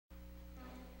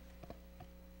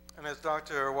And as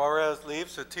Dr. Juarez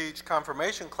leaves to teach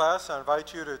confirmation class, I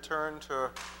invite you to turn to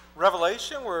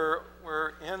Revelation. We're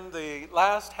in the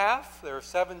last half. There are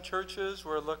 7 churches.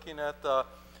 We're looking at the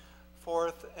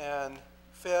 4th and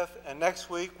 5th, and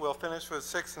next week we'll finish with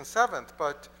 6th and 7th.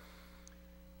 But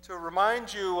to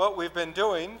remind you what we've been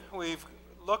doing, we've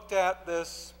looked at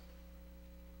this.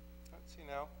 Let's see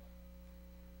now.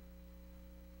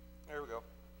 There we go.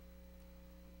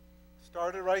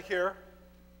 Started right here.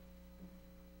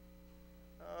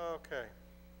 Okay.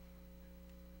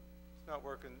 It's not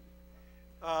working.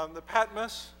 The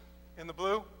Patmos in the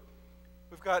blue.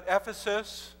 We've got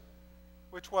Ephesus,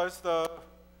 which was the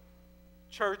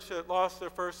church that lost their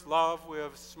first love. We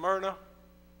have Smyrna.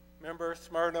 Remember,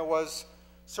 Smyrna was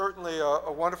certainly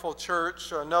a wonderful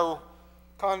church. No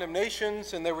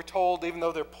condemnations, and they were told even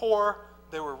though they're poor,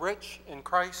 they were rich in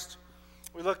Christ.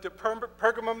 We looked at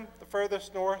Pergamum, the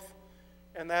furthest north,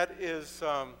 and that is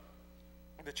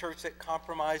the church that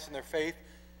compromised in their faith.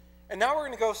 And now we're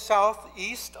going to go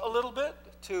southeast a little bit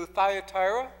to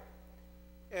Thyatira.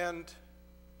 And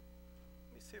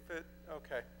let me see if it,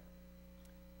 okay.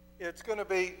 It's going to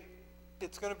be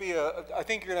I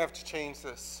think you're going to have to change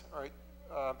this, all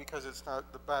right, because it's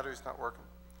not, the battery's not working.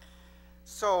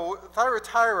 So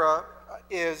Thyatira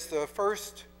is the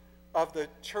first of the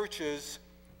churches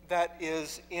that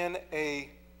is in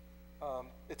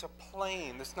it's a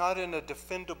plain. It's not in a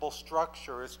defendable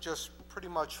structure. It's just pretty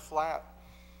much flat.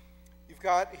 You've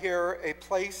got here a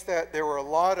place that there were a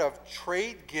lot of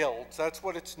trade guilds. That's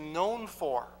what it's known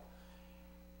for.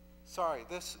 Sorry,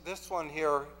 this one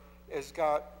here has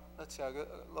got, let's see, I got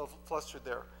a little flustered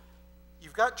there.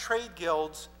 You've got trade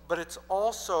guilds, but it's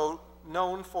also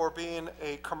known for being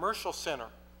a commercial center.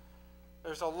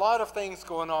 There's a lot of things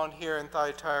going on here in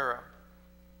Thyatira.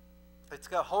 It's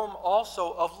got home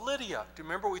also of Lydia. Do you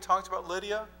remember we talked about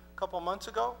Lydia a couple months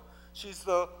ago? She's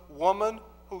the woman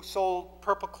who sold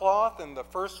purple cloth and the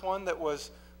first one that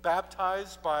was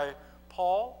baptized by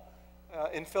Paul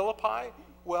in Philippi.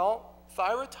 Well,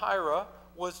 Thyatira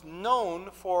was known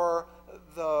for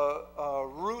the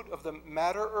root of the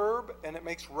madder herb, and it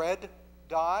makes red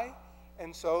dye.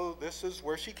 And so this is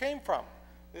where she came from,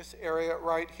 this area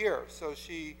right here. So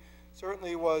she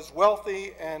certainly was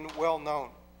wealthy and well known.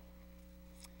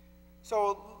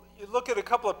 So you look at a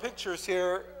couple of pictures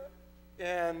here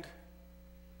and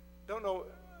don't know,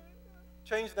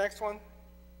 change the next one.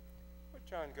 Where'd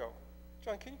John go?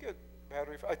 John, can you get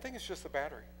battery? I think it's just the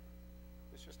battery.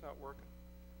 It's just not working.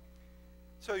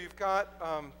 So you've got,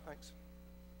 thanks.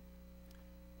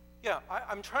 Yeah,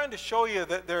 I'm trying to show you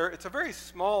that it's a very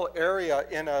small area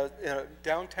in a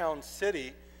downtown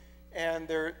city, and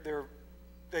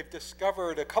they've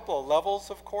discovered a couple of levels,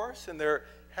 of course, and they're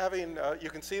having, you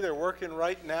can see they're working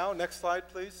right now. Next slide,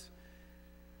 please.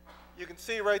 You can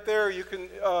see right there, you can,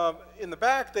 in the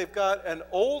back, they've got an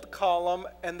old column,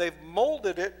 and they've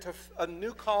molded it to a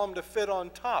new column to fit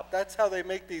on top. That's how they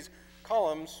make these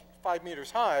columns 5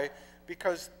 meters high,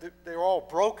 because they're all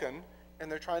broken, and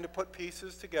they're trying to put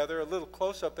pieces together. A little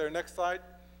close up there. Next slide.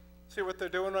 See what they're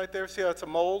doing right there? See how it's a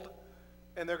mold?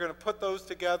 And they're going to put those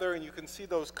together, and you can see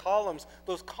those columns.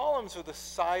 Those columns are the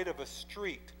side of a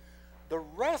street. The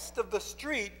rest of the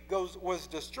street was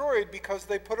destroyed because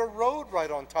they put a road right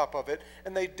on top of it,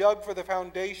 and they dug for the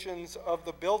foundations of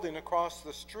the building across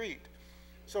the street.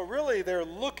 So really, they're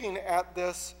looking at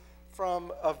this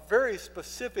from a very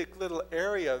specific little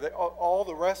area. That all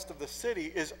the rest of the city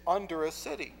is under a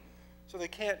city. So they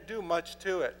can't do much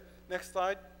to it. Next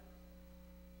slide.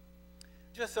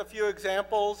 Just a few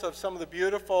examples of some of the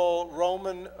beautiful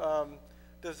Roman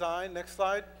design. Next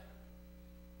slide.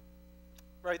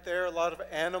 Right there, a lot of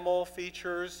animal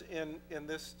features in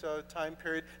this time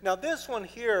period. Now this one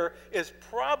here is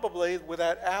probably, with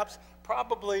that apse,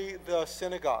 probably the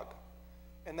synagogue.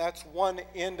 And that's one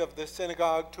end of the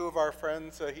synagogue. 2 of our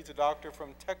friends, he's a doctor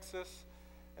from Texas,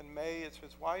 and May is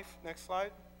his wife. Next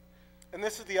slide. And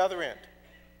this is the other end.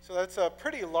 So that's a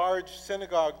pretty large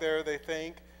synagogue there, they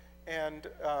think. And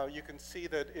you can see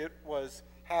that it was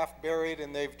half buried,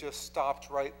 and they've just stopped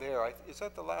right there. Is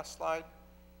that the last slide?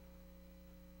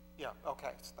 Yeah, okay,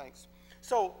 thanks.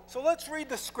 So let's read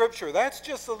the scripture. That's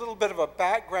just a little bit of a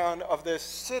background of this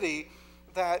city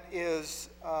that is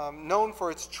known for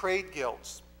its trade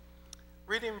guilds.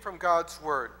 Reading from God's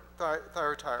word,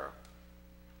 Thyatira.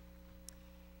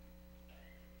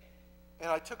 And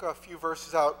I took a few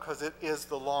verses out because it is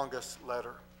the longest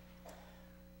letter.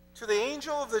 To the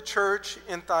angel of the church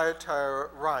in Thyatira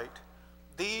write,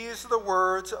 these are the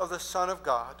words of the Son of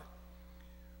God,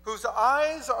 whose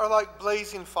eyes are like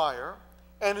blazing fire,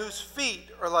 and whose feet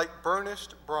are like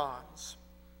burnished bronze.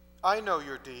 I know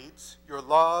your deeds, your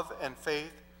love and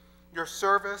faith, your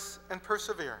service and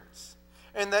perseverance,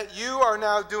 and that you are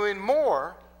now doing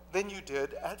more than you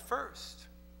did at first.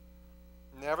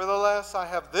 Nevertheless, I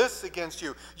have this against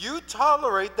you. You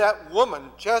tolerate that woman,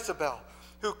 Jezebel,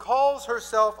 who calls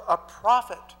herself a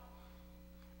prophet.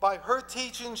 By her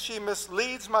teaching, she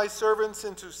misleads my servants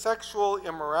into sexual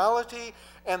immorality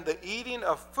and the eating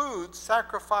of food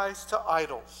sacrificed to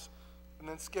idols. And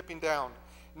then skipping down.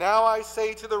 Now I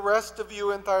say to the rest of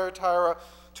you in Thyatira,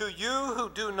 to you who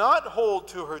do not hold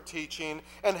to her teaching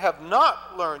and have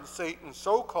not learned Satan's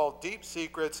so-called deep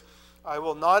secrets, I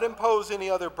will not impose any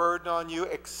other burden on you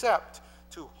except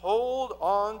to hold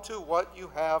on to what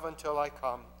you have until I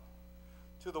come.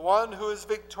 To the one who is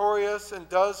victorious and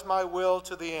does my will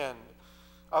to the end,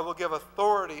 I will give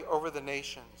authority over the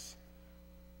nations.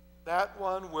 That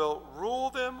one will rule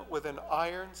them with an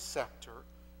iron scepter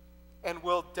and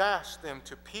will dash them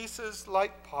to pieces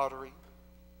like pottery.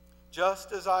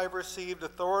 Just as I have received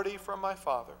authority from my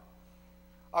Father,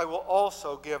 I will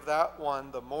also give that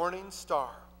one the morning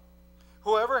star.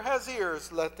 Whoever has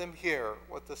ears, let them hear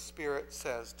what the Spirit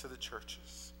says to the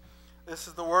churches. This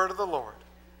is the word of the Lord.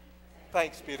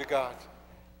 Thanks be to God.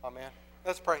 Amen.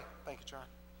 Let's pray. Thank you, John.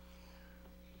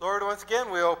 Lord, once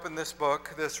again we open this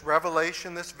book, this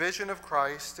revelation, this vision of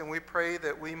Christ, and we pray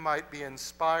that we might be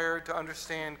inspired to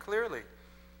understand clearly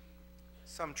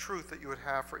some truth that you would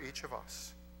have for each of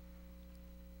us.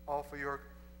 All for your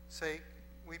sake,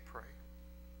 we pray.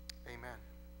 Amen.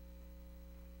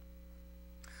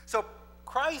 So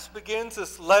Christ begins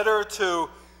this letter to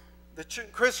the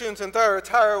Christians in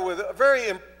Thyatira with very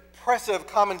impressive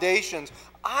commendations.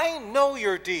 I know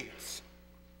your deeds,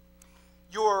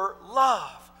 your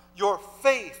love, your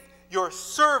faith, your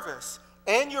service,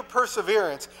 and your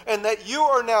perseverance, and that you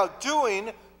are now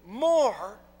doing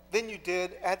more than you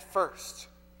did at first.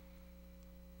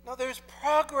 Now there's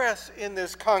progress in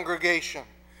this congregation.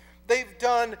 They've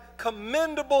done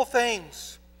commendable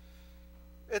things.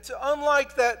 It's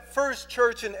unlike that first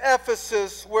church in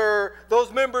Ephesus where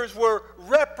those members were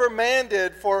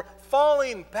reprimanded for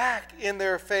falling back in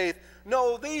their faith.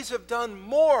 No, these have done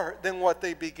more than what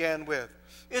they began with.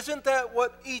 Isn't that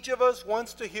what each of us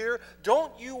wants to hear?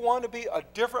 Don't you want to be a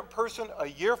different person a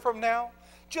year from now?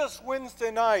 Just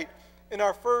Wednesday night in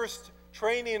our first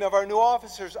training of our new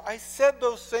officers, I said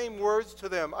those same words to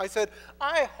them. I said,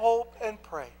 I hope and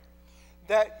pray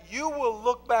that you will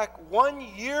look back 1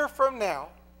 year from now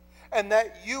and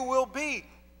that you will be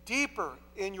deeper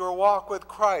in your walk with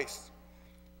Christ,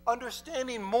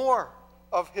 understanding more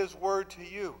of his word to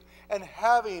you and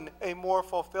having a more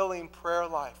fulfilling prayer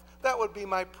life. That would be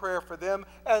my prayer for them,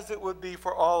 as it would be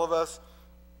for all of us,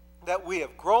 that we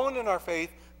have grown in our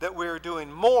faith, that we are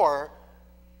doing more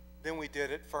than we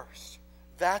did at first.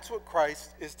 That's what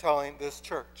Christ is telling this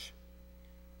church.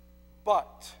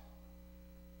 But,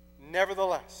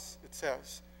 nevertheless, it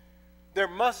says, there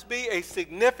must be a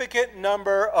significant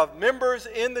number of members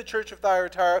in the church of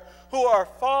Thyatira who are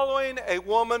following a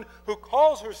woman who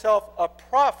calls herself a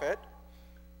prophet.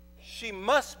 She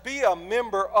must be a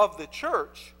member of the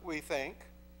church, we think,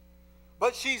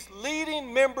 but she's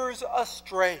leading members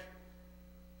astray.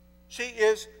 She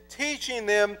is teaching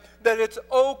them that it's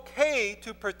okay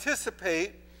to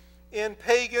participate in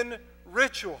pagan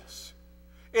rituals.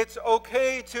 It's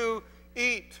okay to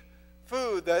eat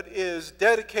food that is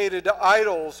dedicated to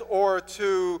idols or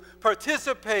to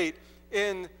participate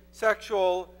in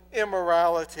sexual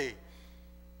immorality.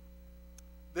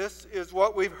 This is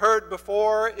what we've heard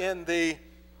before in the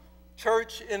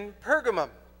church in Pergamum.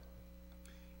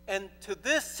 And to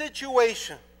this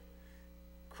situation,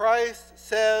 Christ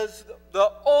says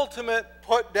the ultimate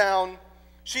put down.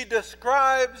 She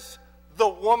describes the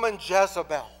woman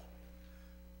Jezebel.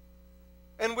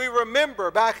 And we remember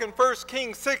back in 1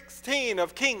 Kings 16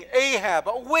 of King Ahab,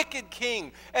 a wicked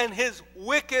king, and his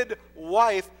wicked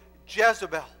wife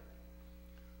Jezebel,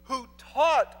 who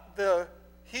taught the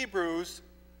Hebrews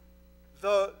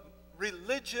the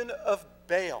religion of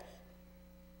Baal,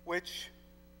 which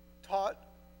taught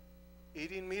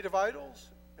eating meat of idols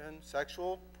and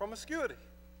sexual promiscuity.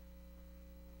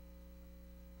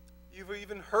 You've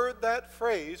even heard that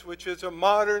phrase, which is a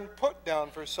modern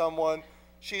put-down for someone.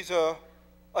 She's a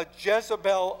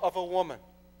Jezebel of a woman.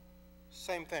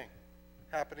 Same thing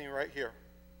happening right here.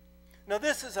 Now,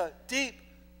 this is a deep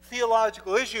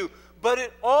theological issue, but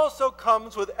it also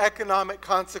comes with economic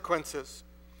consequences.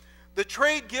 The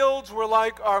trade guilds were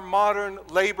like our modern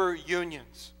labor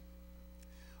unions,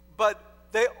 but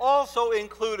they also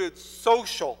included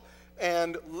social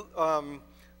and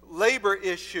labor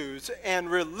issues and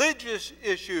religious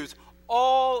issues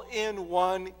all in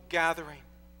one gathering.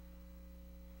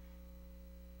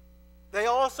 They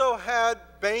also had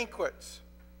banquets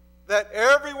that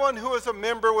everyone who was a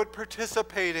member would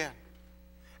participate in.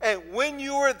 And when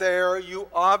you were there, you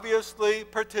obviously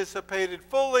participated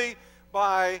fully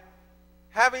by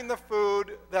having the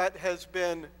food that has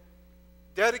been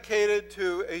dedicated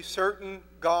to a certain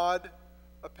god,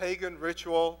 a pagan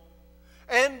ritual,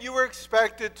 and you were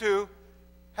expected to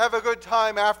have a good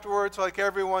time afterwards like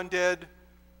everyone did,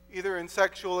 either in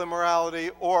sexual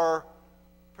immorality or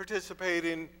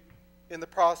participating in the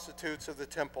prostitutes of the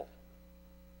temple.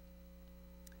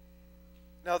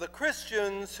 Now, the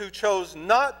Christians who chose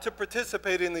not to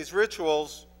participate in these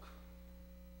rituals,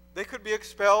 they could be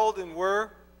expelled and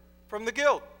were from the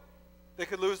guild. They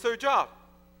could lose their job.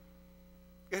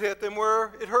 It hit them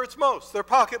where it hurts most, their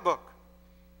pocketbook.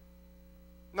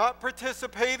 Not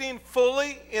participating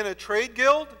fully in a trade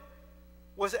guild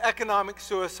was economic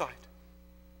suicide.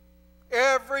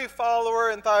 Every follower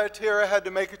in Thyatira had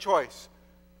to make a choice.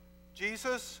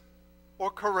 Jesus or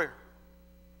career.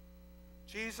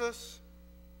 Jesus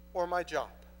or my job.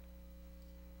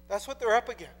 That's what they're up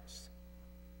against.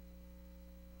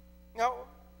 Now,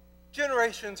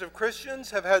 generations of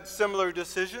Christians have had similar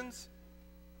decisions,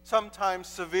 sometimes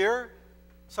severe,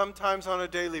 sometimes on a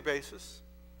daily basis.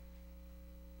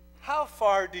 How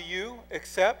far do you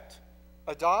accept,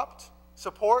 adopt,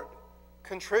 support,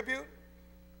 contribute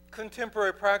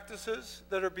contemporary practices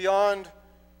that are beyond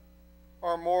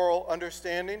our moral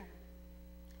understanding?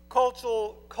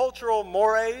 Cultural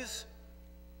mores,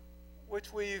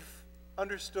 which we've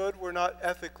understood were not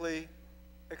ethically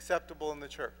acceptable in the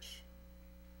church.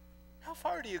 How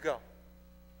far do you go?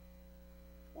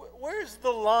 Where's the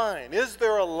line? Is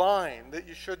there a line that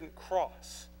you shouldn't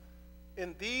cross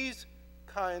in these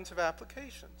kinds of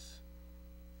applications?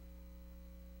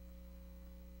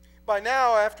 By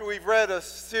now, after we've read a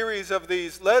series of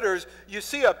these letters, you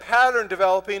see a pattern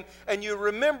developing, and you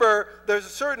remember there's a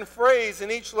certain phrase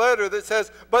in each letter that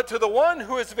says, but to the one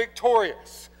who is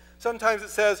victorious. Sometimes it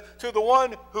says, to the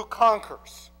one who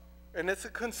conquers. And it's a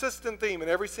consistent theme in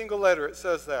every single letter, it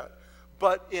says that.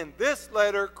 But in this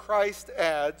letter, Christ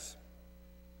adds,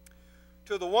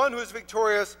 to the one who is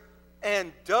victorious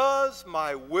and does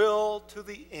my will to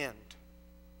the end.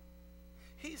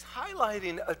 He's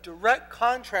highlighting a direct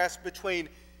contrast between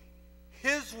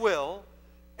his will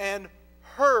and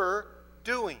her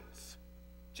doings.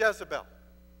 Jezebel,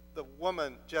 the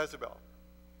woman Jezebel.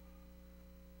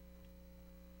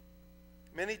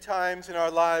 Many times in our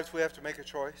lives we have to make a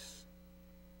choice.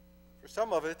 For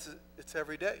some of it, it's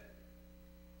every day.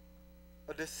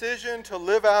 A decision to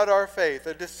live out our faith,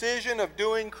 a decision of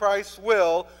doing Christ's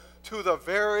will to the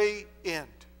very end.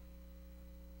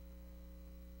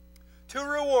 Two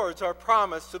rewards are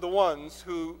promised to the ones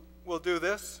who will do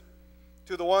this,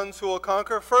 to the ones who will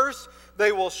conquer. First,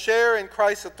 they will share in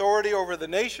Christ's authority over the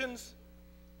nations,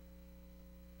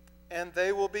 and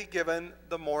they will be given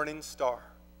the morning star,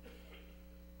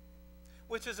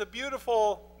 which is a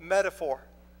beautiful metaphor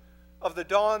of the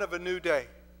dawn of a new day.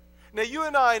 Now, you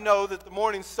and I know that the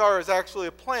morning star is actually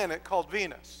a planet called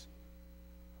Venus.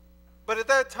 But at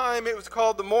that time, it was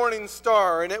called the morning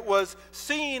star, and it was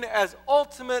seen as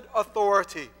ultimate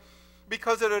authority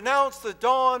because it announced the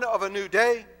dawn of a new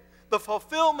day, the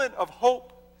fulfillment of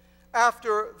hope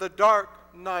after the dark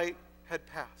night had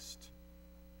passed.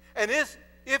 And if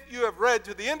you have read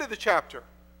to the end of the chapter,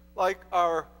 like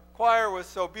our choir was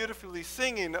so beautifully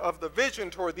singing of the vision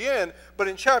toward the end, but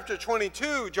in chapter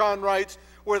 22, John writes,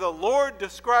 where the Lord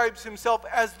describes himself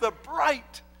as the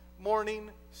bright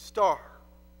morning star.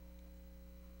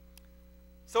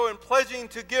 So in pledging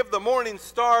to give the morning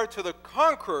star to the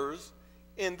conquerors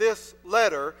in this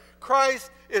letter, Christ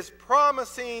is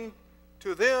promising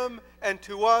to them and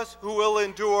to us who will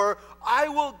endure, I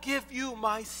will give you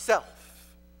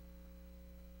myself.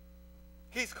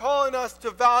 He's calling us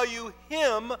to value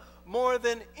him more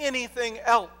than anything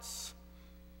else,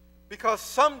 because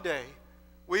someday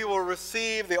we will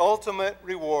receive the ultimate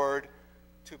reward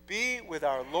to be with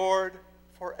our Lord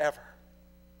forever.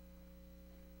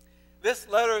 This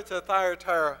letter to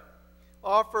Thyatira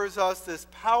offers us this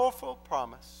powerful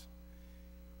promise.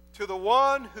 To the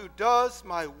one who does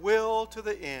my will to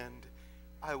the end,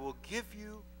 I will give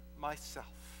you myself.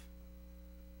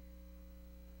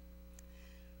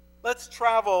 Let's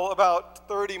travel about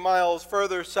 30 miles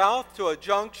further south to a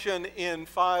junction in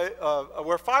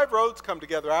where 5 roads come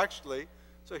together, actually.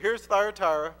 So here's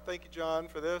Thyatira. Thank you, John,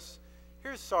 for this.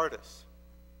 Here's Sardis,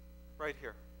 right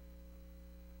here.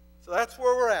 So that's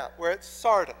where we're at. We're at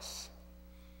Sardis.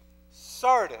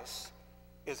 Sardis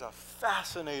is a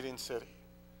fascinating city.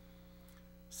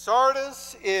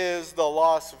 Sardis is the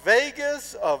Las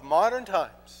Vegas of modern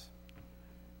times.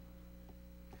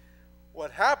 what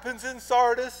happens in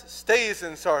Sardis stays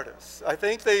in Sardis. I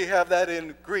think they have that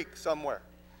in Greek somewhere.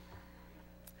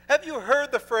 Have you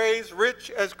heard the phrase, rich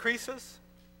as Croesus?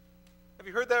 Have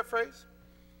you heard that phrase?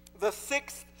 The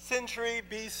 6th century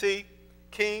BC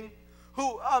king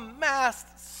who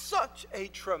amassed such a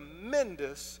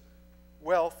tremendous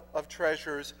wealth of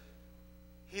treasures,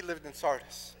 he lived in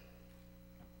Sardis.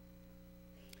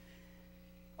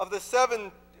 Of the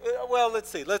 7, well, let's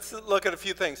see. Let's look at a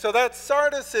few things. So that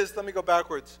Sardis is, let me go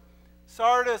backwards.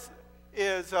 Sardis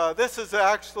is, this is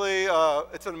actually,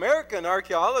 it's an American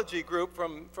archaeology group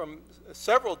from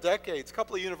several decades. A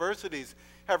couple of universities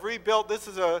have rebuilt. This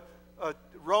is a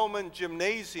Roman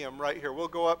gymnasium right here. We'll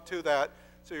go up to that.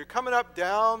 So you're coming up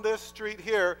down this street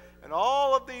here, and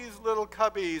all of these little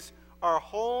cubbies are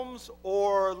homes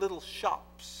or little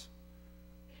shops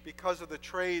because of the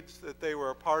trades that they were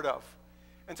a part of.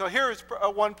 And so here is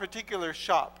one particular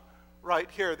shop right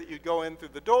here that you go in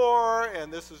through the door,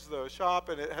 and this is the shop,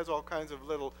 and it has all kinds of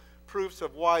little proofs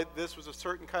of why this was a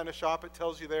certain kind of shop. It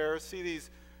tells you there. See these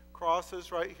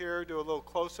crosses right here? Do a little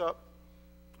close-up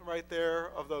right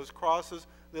there of those crosses.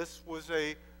 This was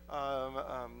a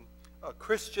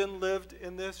Christian lived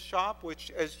in this shop,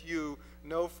 which, as you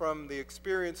know from the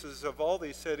experiences of all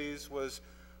these cities, was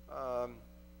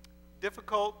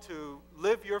difficult to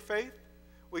live your faith.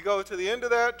 We go to the end of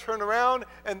that, turn around,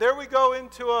 and there we go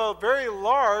into a very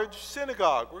large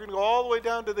synagogue. We're going to go all the way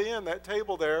down to the end, that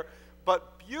table there,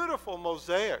 but beautiful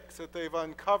mosaics that they've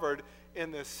uncovered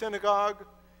in this synagogue.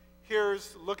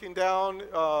 Here's looking down,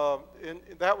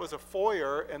 that was a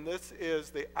foyer, and this is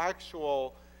the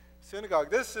actual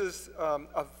synagogue. This is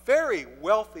a very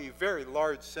wealthy, very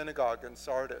large synagogue in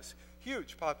Sardis.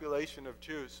 Huge population of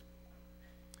Jews.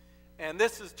 And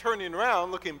this is turning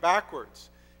around, looking backwards.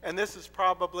 And this is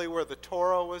probably where the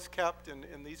Torah was kept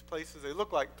in these places. They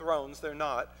look like thrones. They're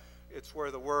not. It's where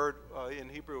the word in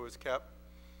Hebrew is kept.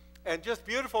 And just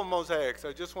beautiful mosaics.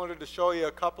 I just wanted to show you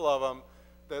a couple of them.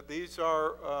 That these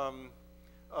are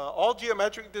all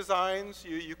geometric designs.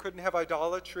 You couldn't have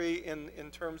idolatry in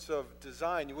terms of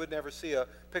design. You would never see a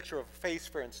picture of a face,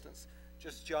 for instance.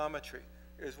 Just geometry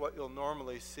is what you'll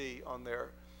normally see on there.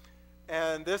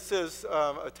 And this is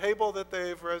a table that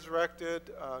they've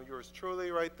resurrected, yours truly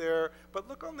right there. But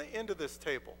look on the end of this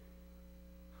table.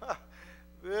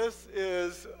 This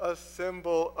is a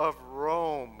symbol of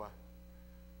Rome,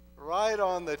 right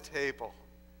on the table.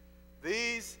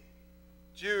 These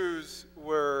Jews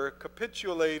were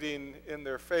capitulating in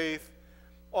their faith.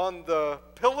 On the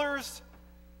pillars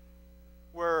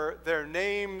were their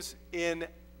names in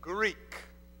Greek,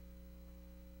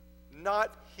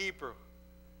 not Hebrew,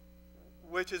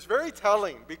 which is very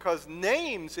telling because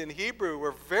names in Hebrew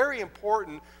were very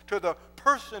important to the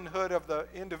personhood of the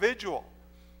individual.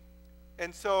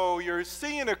 And so you're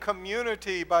seeing a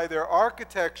community by their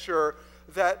architecture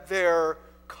that they're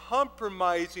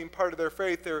compromising part of their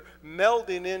faith. They're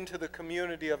melding into the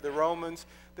community of the Romans.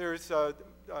 There's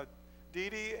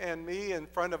Dee and me in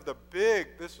front of the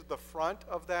this is the front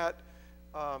of that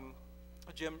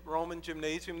Roman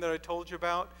gymnasium that I told you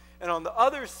about. And on the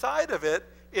other side of it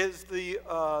is the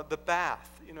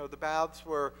bath. You know, the baths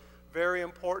were very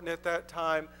important at that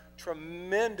time.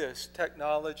 Tremendous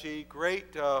technology,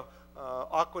 great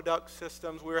aqueduct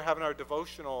systems. We were having our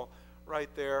devotional right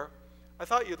there. I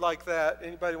thought you'd like that.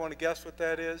 Anybody want to guess what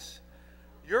that is?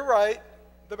 You're right,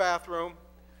 the bathroom,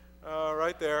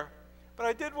 right there. But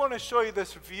I did want to show you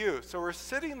this view. So we're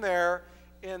sitting there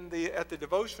at the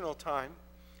devotional time,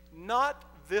 not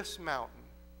this mountain.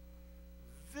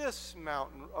 This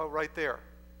mountain, right there.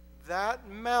 That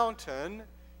mountain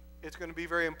is going to be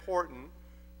very important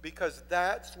because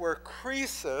that's where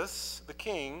Croesus, the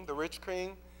king, the rich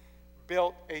king,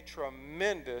 built a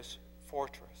tremendous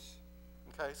fortress.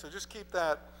 Okay, so just keep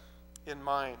that in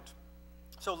mind.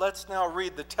 So let's now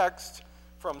read the text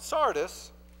from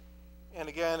Sardis. And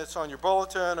again, it's on your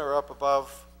bulletin or up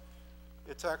above.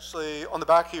 It's actually on the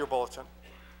back of your bulletin.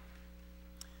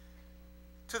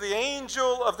 To the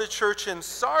angel of the church in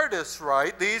Sardis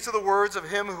write, these are the words of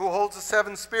him who holds the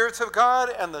 7 spirits of God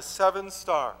and the 7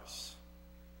 stars.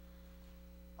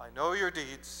 I know your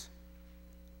deeds.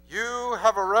 You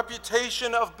have a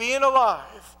reputation of being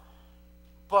alive,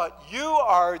 but you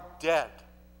are dead.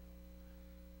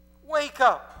 Wake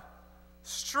up,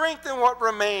 strengthen what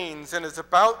remains and is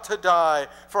about to die,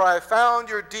 for I found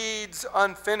your deeds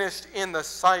unfinished in the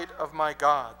sight of my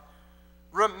God.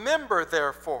 Remember,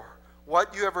 therefore,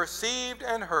 what you have received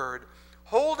and heard,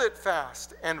 hold it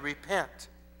fast and repent.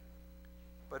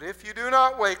 But if you do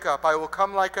not wake up, I will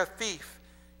come like a thief,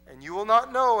 and you will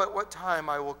not know at what time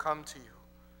I will come to you.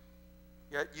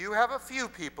 Yet you have a few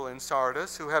people in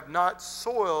Sardis who have not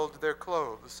soiled their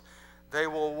clothes. They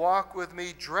will walk with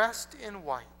me dressed in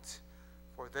white,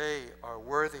 for they are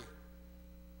worthy.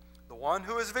 The one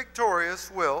who is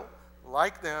victorious will,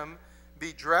 like them,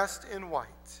 be dressed in white.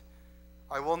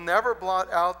 I will never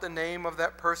blot out the name of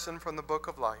that person from the book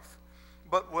of life,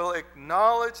 but will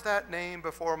acknowledge that name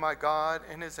before my God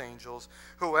and his angels.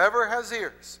 Whoever has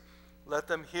ears, let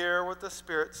them hear what the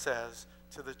Spirit says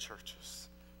to the churches.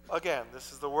 Again,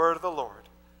 this is the word of the Lord.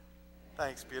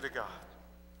 Thanks be to God.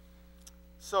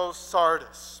 So,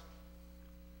 Sardis.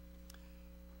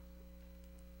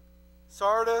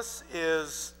 Sardis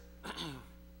is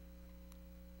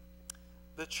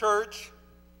the church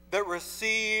that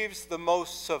receives the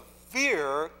most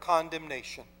severe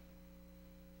condemnation.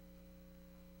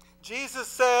 Jesus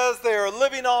says they are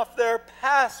living off their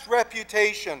past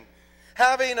reputation,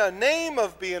 having a name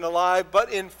of being alive,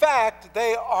 but in fact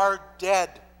they are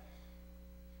dead.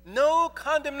 No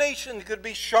condemnation could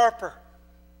be sharper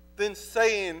than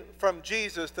saying from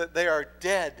Jesus that they are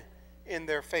dead in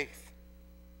their faith.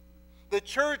 The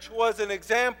church was an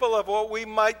example of what we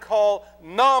might call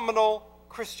nominal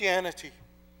Christianity,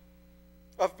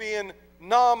 of being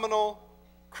nominal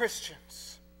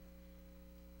Christians.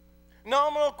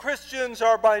 Nominal Christians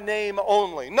are by name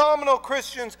only. Nominal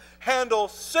Christians handle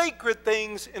sacred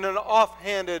things in an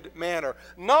offhanded manner.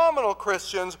 Nominal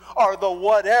Christians are the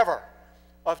whatever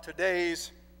of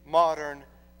today's modern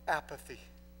apathy.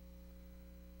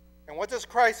 And what does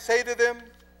Christ say to them?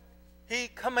 He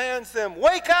commands them,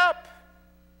 wake up!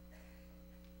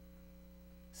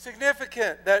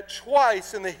 Significant that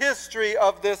twice in the history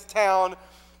of this town,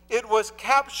 it was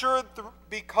captured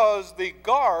because the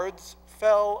guards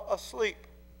fell asleep.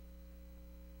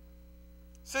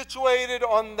 Situated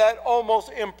on that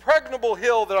almost impregnable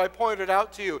hill that I pointed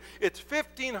out to you, it's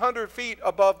 1,500 feet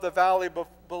above the valley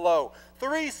below.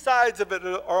 3 sides of it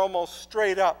are almost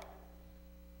straight up.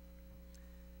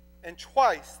 And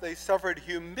twice they suffered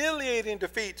humiliating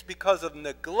defeats because of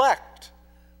neglect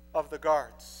of the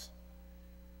guards.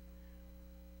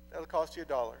 That'll cost you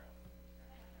 $1.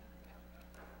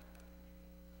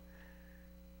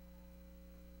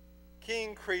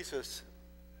 King Croesus,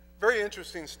 very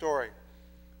interesting story.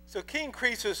 So King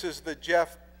Croesus is the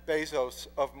Jeff Bezos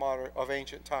of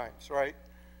ancient times, right?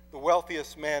 The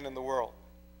wealthiest man in the world.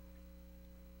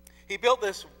 He built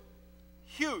this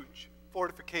huge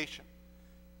fortification.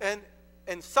 And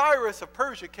Cyrus of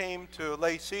Persia came to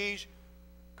lay siege,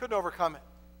 couldn't overcome it.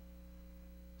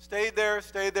 Stayed there,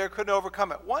 couldn't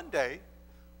overcome it. One day,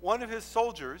 one of his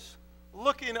soldiers,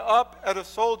 looking up at a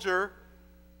soldier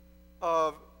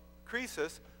of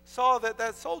Croesus, saw that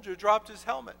that soldier dropped his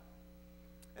helmet.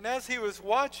 And as he was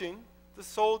watching, the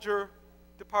soldier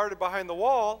departed behind the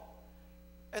wall.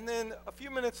 And then a few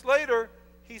minutes later,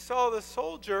 he saw the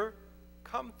soldier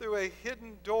come through a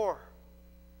hidden door,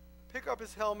 pick up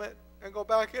his helmet, and go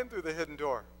back in through the hidden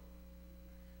door.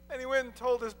 And he went and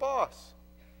told his boss.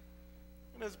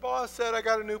 And his boss said, I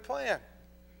got a new plan.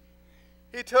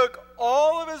 He took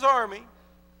all of his army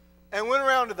and went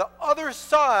around to the other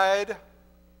side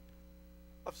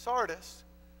of Sardis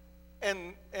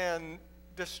and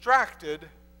distracted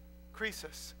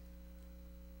Croesus,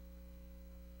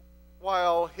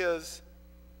 while his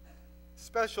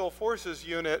special forces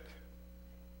unit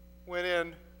went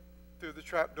in through the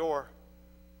trap door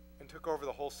and took over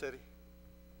the whole city.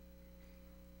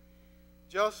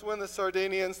 Just when the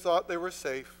Sardinians thought they were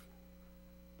safe,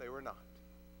 they were not.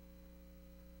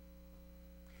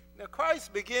 Now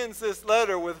Christ begins this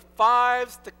letter with 5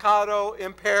 staccato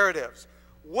imperatives.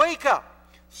 Wake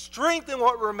up, strengthen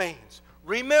what remains,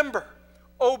 remember,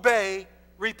 obey,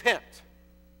 repent.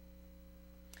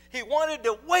 He wanted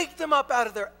to wake them up out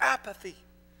of their apathy.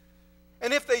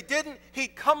 And if they didn't,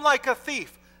 he'd come like a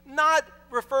thief, not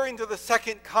referring to the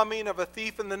second coming of a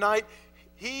thief in the night.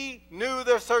 He knew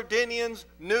the Sardinians,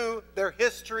 knew their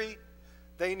history.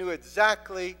 They knew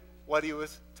exactly what he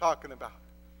was talking about.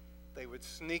 They would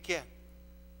sneak in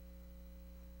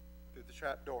through the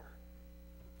trap door.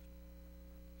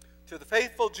 To the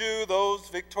faithful Jew, those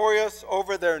victorious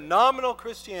over their nominal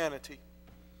Christianity,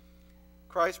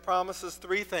 Christ promises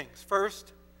 3 things.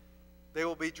 First, they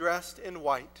will be dressed in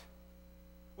white,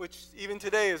 which even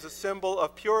today is a symbol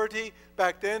of purity.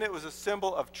 Back then it was a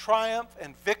symbol of triumph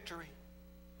and victory.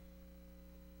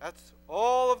 That's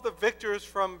all of the victors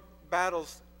from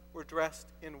battles were dressed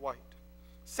in white.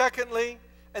 Secondly,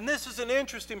 and this is an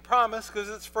interesting promise because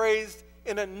it's phrased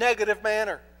in a negative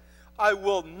manner, I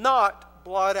will not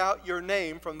blot out your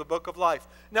name from the book of life.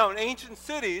 Now, in ancient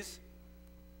cities,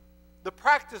 The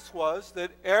practice was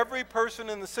that every person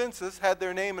in the census had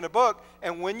their name in a book,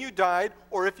 and when you died,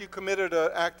 or if you committed an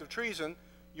act of treason,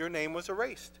 your name was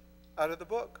erased out of the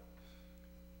book.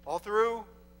 All through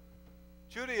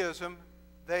Judaism,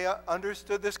 they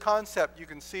understood this concept. You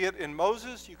can see it in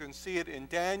Moses, you can see it in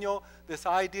Daniel, this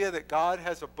idea that God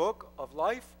has a book of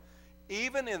life.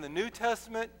 Even in the New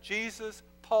Testament, Jesus,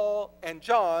 Paul, and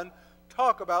John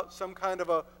talk about some kind of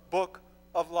a book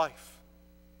of life.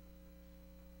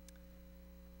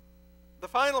 The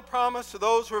final promise to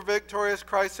those who are victorious,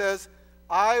 Christ says,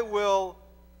 I will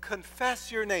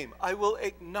confess your name. I will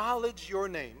acknowledge your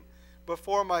name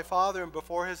before my Father and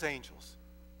before his angels.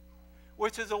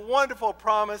 Which is a wonderful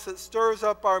promise that stirs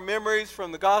up our memories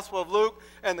from the Gospel of Luke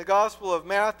and the Gospel of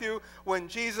Matthew, when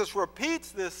Jesus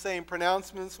repeats this same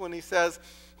pronouncements when he says,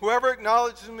 whoever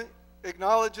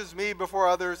acknowledges me before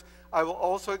others, I will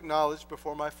also acknowledge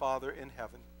before my Father in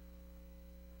heaven.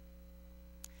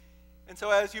 And so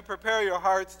as you prepare your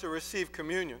hearts to receive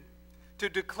communion, to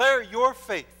declare your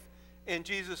faith in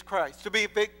Jesus Christ, to be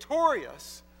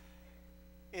victorious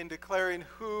in declaring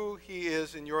who he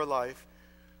is in your life,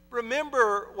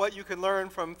 remember what you can learn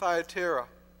from Thyatira.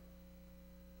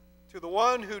 To the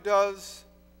one who does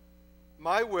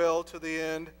my will to the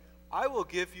end, I will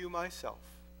give you myself.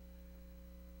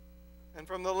 And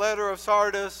from the letter of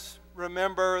Sardis,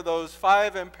 remember those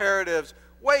 5 imperatives.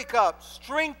 Wake up,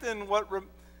 strengthen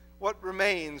what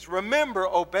remains, remember,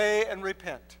 obey, and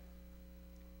repent.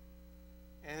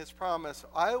 And his promise,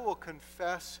 I will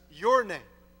confess your name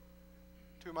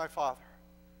to my Father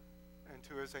and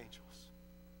to his angels.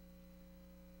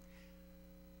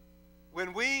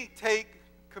 When we take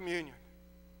communion,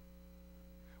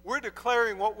 we're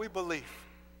declaring what we believe.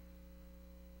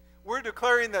 We're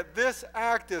declaring that this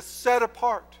act is set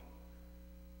apart.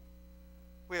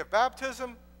 We have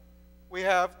baptism, we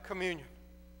have communion.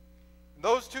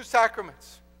 Those 2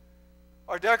 sacraments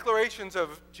are declarations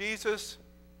of Jesus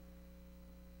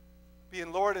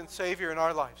being Lord and Savior in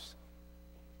our lives.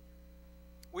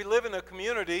 We live in a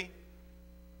community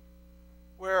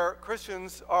where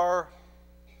Christians are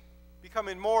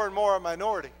becoming more and more a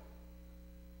minority.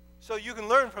 So you can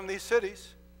learn from these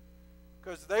cities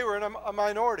because they were in a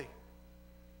minority.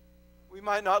 We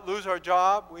might not lose our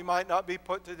job, we might not be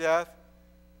put to death,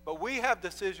 but we have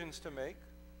decisions to make.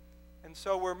 And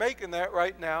so we're making that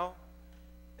right now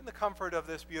in the comfort of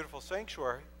this beautiful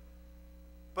sanctuary.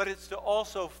 But it's to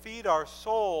also feed our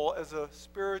soul as a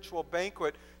spiritual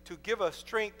banquet, to give us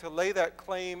strength to lay that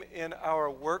claim in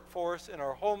our workforce, in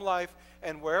our home life,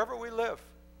 and wherever we live,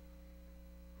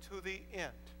 to the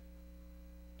end,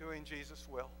 doing Jesus'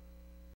 will.